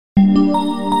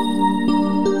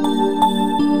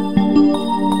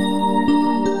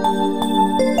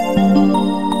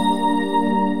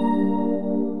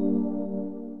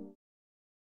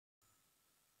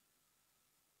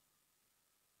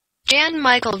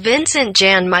Jan-Michael Vincent.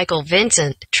 Jan-Michael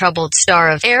Vincent, troubled star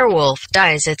of Airwolf,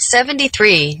 dies at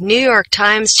 73. New York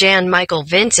Times. Jan-Michael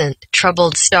Vincent,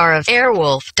 troubled star of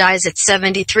Airwolf, dies at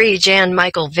 73.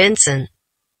 Jan-Michael Vincent,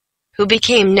 who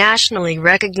became nationally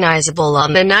recognizable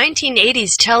on the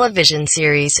 1980s television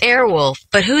series Airwolf,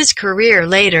 but whose career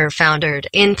later foundered,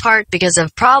 in part because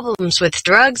of problems with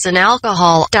drugs and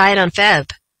alcohol, died on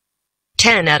Feb.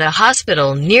 10 at a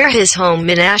hospital near his home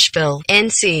in Asheville,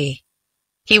 NC.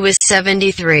 He was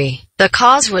 73. The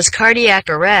cause was cardiac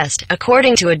arrest,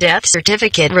 according to a death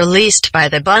certificate released by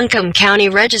the Buncombe County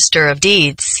Register of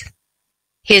Deeds.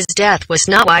 His death was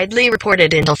not widely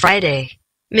reported until Friday.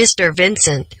 Mr.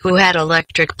 Vincent, who had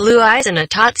electric blue eyes and a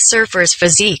taut surfer's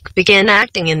physique, began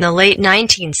acting in the late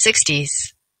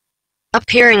 1960s,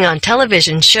 appearing on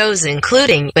television shows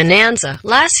including Bonanza,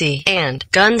 Lassie, and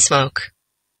Gunsmoke.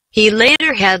 He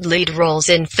later had lead roles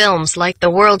in films like The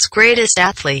World's Greatest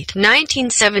Athlete,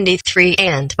 1973,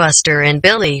 and Buster and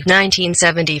Billy,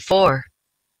 1974.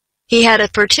 He had a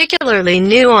particularly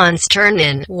nuanced turn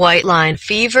in White Line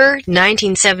Fever,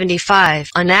 1975,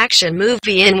 an action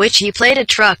movie in which he played a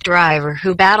truck driver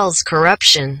who battles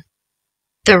corruption.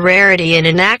 The rarity in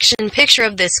an action picture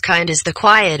of this kind is the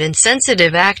quiet and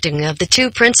sensitive acting of the two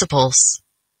principals.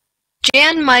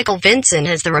 Jan-Michael Vincent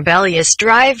as the rebellious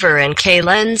driver and Kay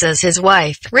Lenz as his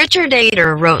wife, Richard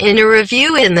Ader wrote in a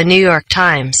review in the New York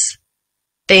Times.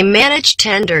 They managed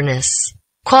tenderness,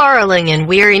 quarreling and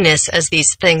weariness as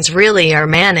these things really are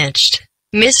managed.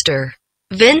 Mr.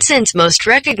 Vincent's most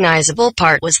recognizable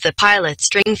part was the pilot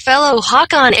Stringfellow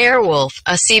Hawk on Airwolf,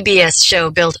 a CBS show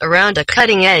built around a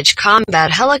cutting-edge combat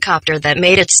helicopter that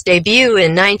made its debut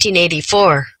in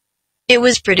 1984. It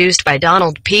was produced by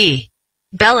Donald P.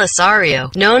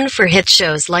 Belisario, known for hit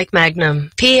shows like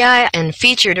Magnum, P.I., and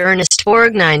featured Ernest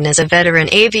Borgnine as a veteran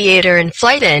aviator and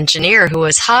flight engineer who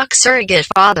was Hawk's surrogate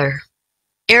father.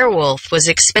 Airwolf was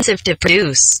expensive to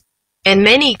produce, and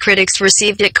many critics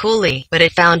received it coolly, but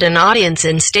it found an audience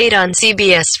and stayed on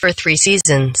CBS for 3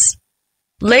 seasons.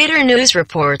 Later news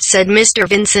reports said Mr.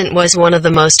 Vincent was one of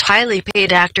the most highly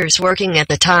paid actors working at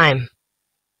the time,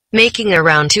 making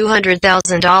around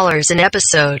 $200,000 an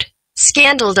episode.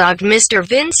 Scandal dogged Mr.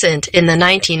 Vincent in the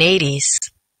 1980s.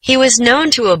 He was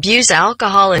known to abuse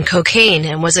alcohol and cocaine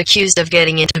and was accused of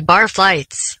getting into bar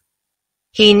fights.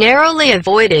 He narrowly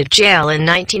avoided jail in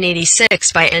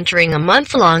 1986 by entering a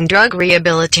month-long drug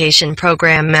rehabilitation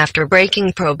program after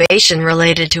breaking probation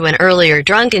related to an earlier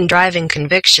drunken driving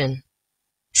conviction.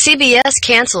 CBS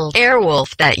canceled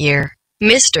Airwolf that year.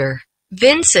 Mr.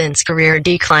 Vincent's career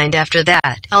declined after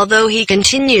that, although he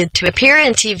continued to appear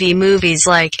in TV movies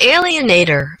like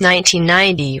Alienator,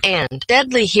 1990, and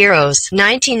Deadly Heroes,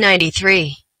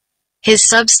 1993. His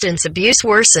substance abuse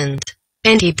worsened,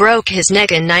 and he broke his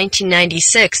neck in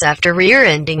 1996 after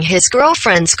rear-ending his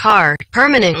girlfriend's car,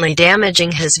 permanently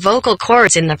damaging his vocal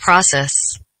cords in the process.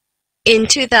 In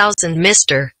 2000,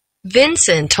 Mr.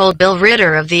 Vincent told Bill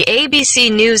Ritter of the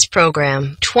ABC News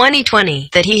program 2020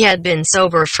 that he had been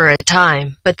sober for a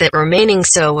time, but that remaining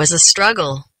so was a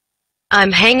struggle.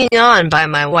 "I'm hanging on by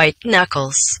my white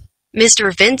knuckles,"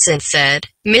 Mr. Vincent said.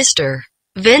 Mr.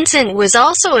 Vincent was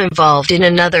also involved in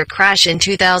another crash in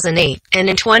 2008, and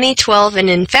in 2012 an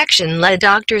infection led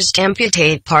doctors to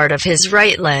amputate part of his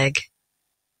right leg.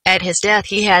 At his death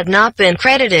he had not been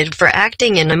credited for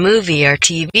acting in a movie or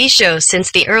TV show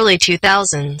since the early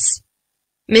 2000s.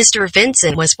 Mr.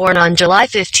 Vincent was born on July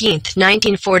 15,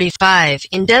 1945,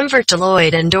 in Denver to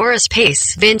Lloyd and Doris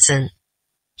Pace Vincent.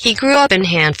 He grew up in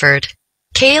Hanford.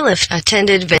 Califf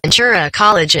attended Ventura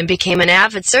College and became an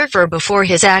avid surfer before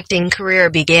his acting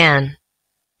career began.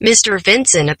 Mr.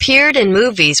 Vincent appeared in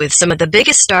movies with some of the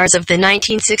biggest stars of the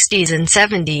 1960s and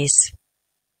 70s.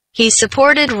 He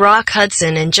supported Rock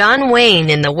Hudson and John Wayne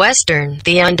in the Western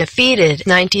The Undefeated,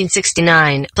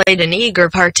 1969, played an eager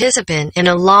participant in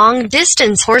a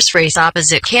long-distance horse race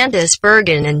opposite Candice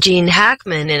Bergen and Gene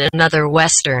Hackman in another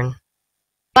Western,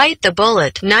 Bite the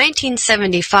Bullet,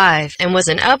 1975, and was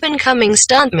an up-and-coming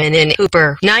stuntman in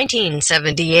Hooper,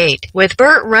 1978, with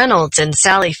Burt Reynolds and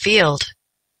Sally Field.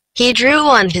 He drew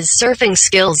on his surfing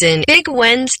skills in Big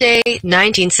Wednesday,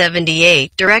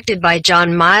 1978, directed by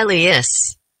John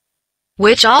Milius,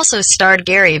 which also starred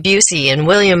Gary Busey and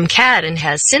William Catt and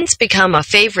has since become a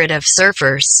favorite of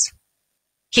surfers.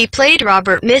 He played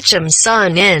Robert Mitchum's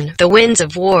son in The Winds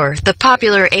of War, the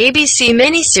popular ABC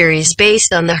miniseries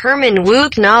based on the Herman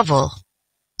Wouk novel.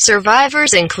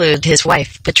 Survivors include his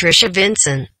wife, Patricia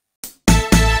Vincent,